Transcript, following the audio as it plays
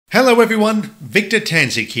Hello everyone, Victor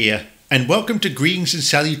Tanzik here, and welcome to Greetings and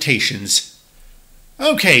Salutations.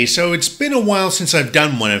 Okay, so it's been a while since I've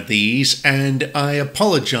done one of these, and I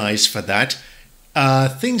apologize for that.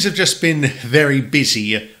 Things have just been very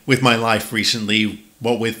busy with my life recently,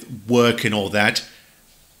 what with work and all that.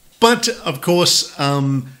 But, of course,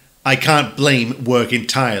 I can't blame work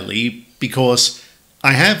entirely, because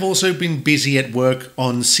I have also been busy at work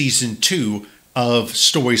on Season 2 of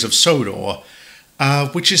Stories of Sodor,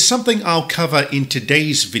 which is something I'll cover in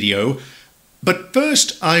today's video. But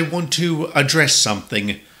first, I want to address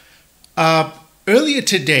something. Earlier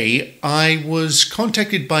today, I was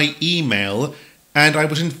contacted by email, and I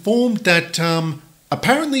was informed that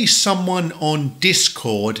apparently someone on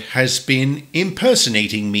Discord has been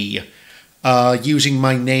impersonating me, using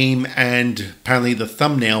my name and apparently the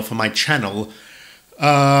thumbnail for my channel.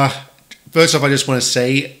 First off, I just want to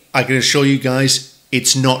say, I can assure you guys,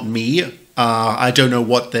 it's not me. I don't know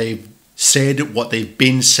what they've said, what they've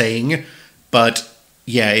been saying, but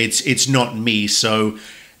yeah, it's not me. So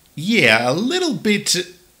yeah, a little bit,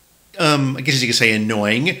 I guess you could say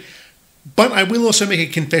annoying. But I will also make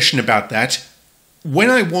a confession about that. When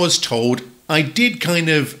I was told, I did kind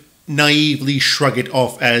of naively shrug it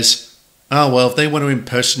off as, oh well, if they want to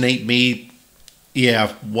impersonate me,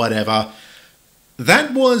 yeah, whatever.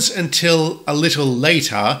 That was until a little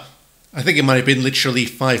later. I think it might have been literally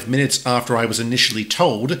 5 minutes after I was initially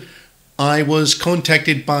told. I was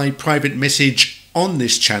contacted by private message on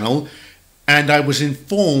this channel, and I was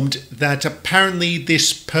informed that apparently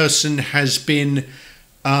this person has been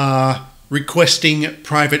requesting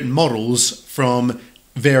private models from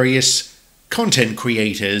various content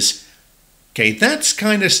creators. Okay, that's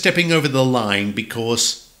kind of stepping over the line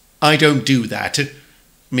because I don't do that. I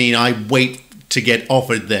mean, I wait to get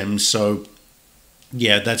offered them, so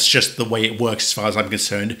yeah, that's just the way it works as far as I'm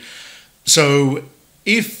concerned. So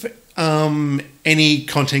if any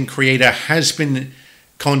content creator has been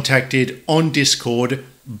contacted on Discord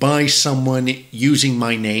by someone using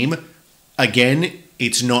my name, again,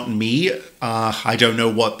 it's not me. I don't know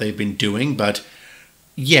what they've been doing, but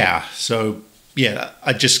yeah, so yeah,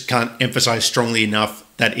 I just can't emphasize strongly enough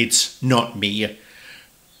that it's not me.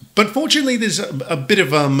 But fortunately, there's a bit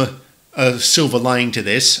of a silver lining to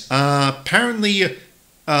this. Apparently,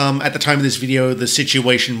 at the time of this video, the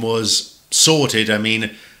situation was sorted. I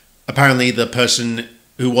mean, apparently the person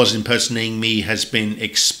who was impersonating me has been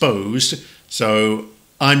exposed, so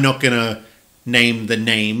I'm not going to name the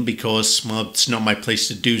name because, well, it's not my place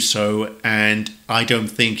to do so, and I don't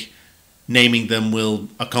think naming them will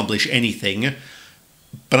accomplish anything.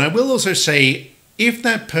 But I will also say, if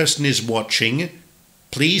that person is watching,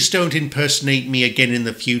 please don't impersonate me again in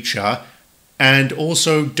the future, and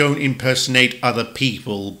also don't impersonate other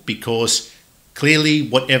people, because clearly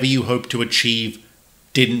whatever you hope to achieve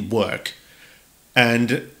didn't work.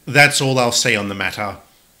 And that's all I'll say on the matter.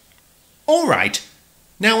 Alright,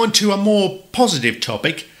 now on to a more positive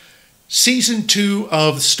topic. Season 2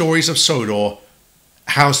 of Stories of Sodor.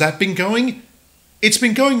 How's that been going? It's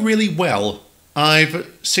been going really well.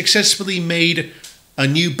 I've successfully made a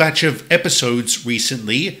new batch of episodes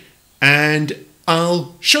recently, and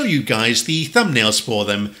I'll show you guys the thumbnails for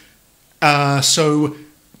them. So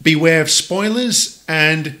beware of spoilers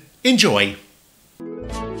and enjoy.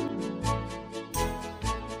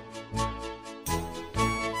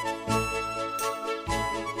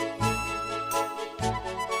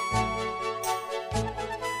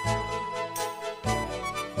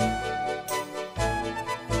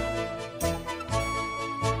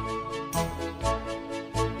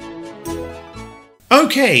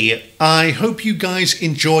 Okay, I hope you guys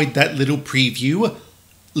enjoyed that little preview.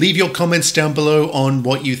 Leave your comments down below on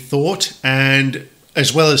what you thought, and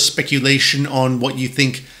as well as speculation on what you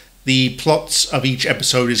think the plots of each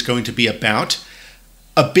episode is going to be about.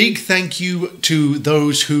 A big thank you to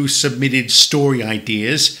those who submitted story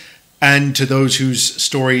ideas, and to those whose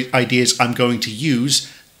story ideas I'm going to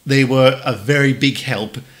use. They were a very big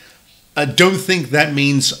help. I don't think that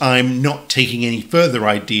means I'm not taking any further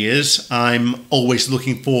ideas. I'm always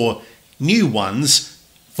looking for new ones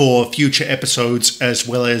for future episodes as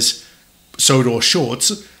well as Sodor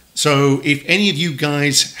shorts. So if any of you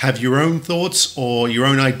guys have your own thoughts or your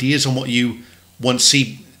own ideas on what you want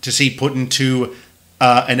to see put into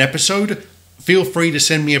an episode, feel free to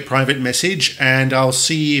send me a private message and I'll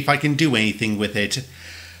see if I can do anything with it.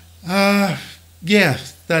 Yeah,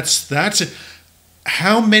 that's that.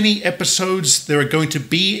 How many episodes there are going to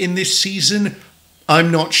be in this season,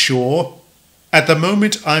 I'm not sure. At the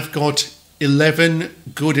moment, I've got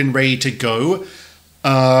 11 good and ready to go.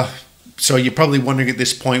 So you're probably wondering at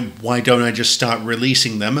this point, why don't I just start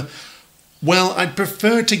releasing them? Well, I'd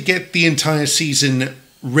prefer to get the entire season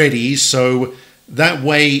ready, so that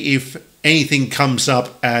way if anything comes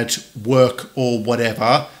up at work or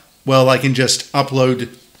whatever, well, I can just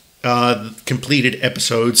upload completed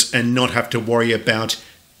episodes and not have to worry about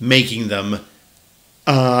making them.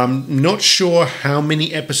 Not sure how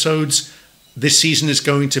many episodes this season is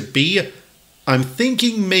going to be. I'm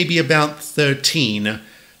thinking maybe about 13,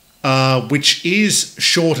 which is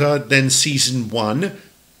shorter than season 1,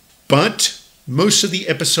 but most of the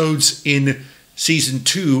episodes in season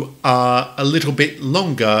 2 are a little bit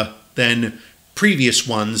longer than previous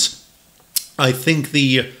ones. I think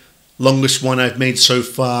the longest one I've made so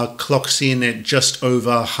far clocks in at just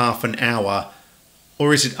over half an hour.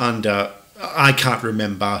 Or is it under? I can't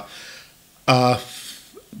remember. But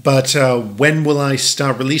when will I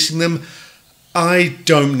start releasing them? I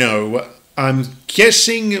don't know. I'm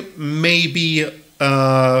guessing maybe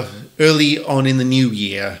early on in the new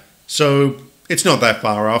year. So it's not that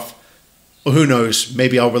far off. Or who knows,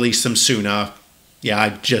 maybe I'll release them sooner. Yeah, I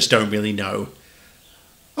just don't really know.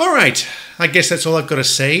 Alright, I guess that's all I've got to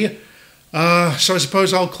say. So I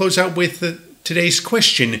suppose I'll close out with today's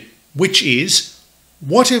question, which is,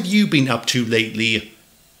 what have you been up to lately?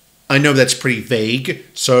 I know that's pretty vague,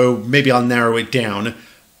 so maybe I'll narrow it down,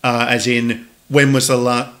 as in, when was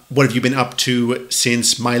what have you been up to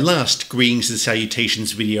since my last Greetings and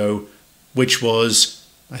Salutations video, which was,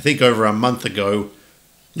 I think, over a month ago.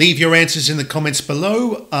 Leave your answers in the comments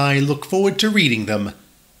below. I look forward to reading them.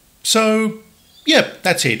 So, yep,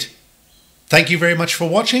 that's it. Thank you very much for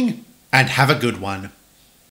watching, and have a good one.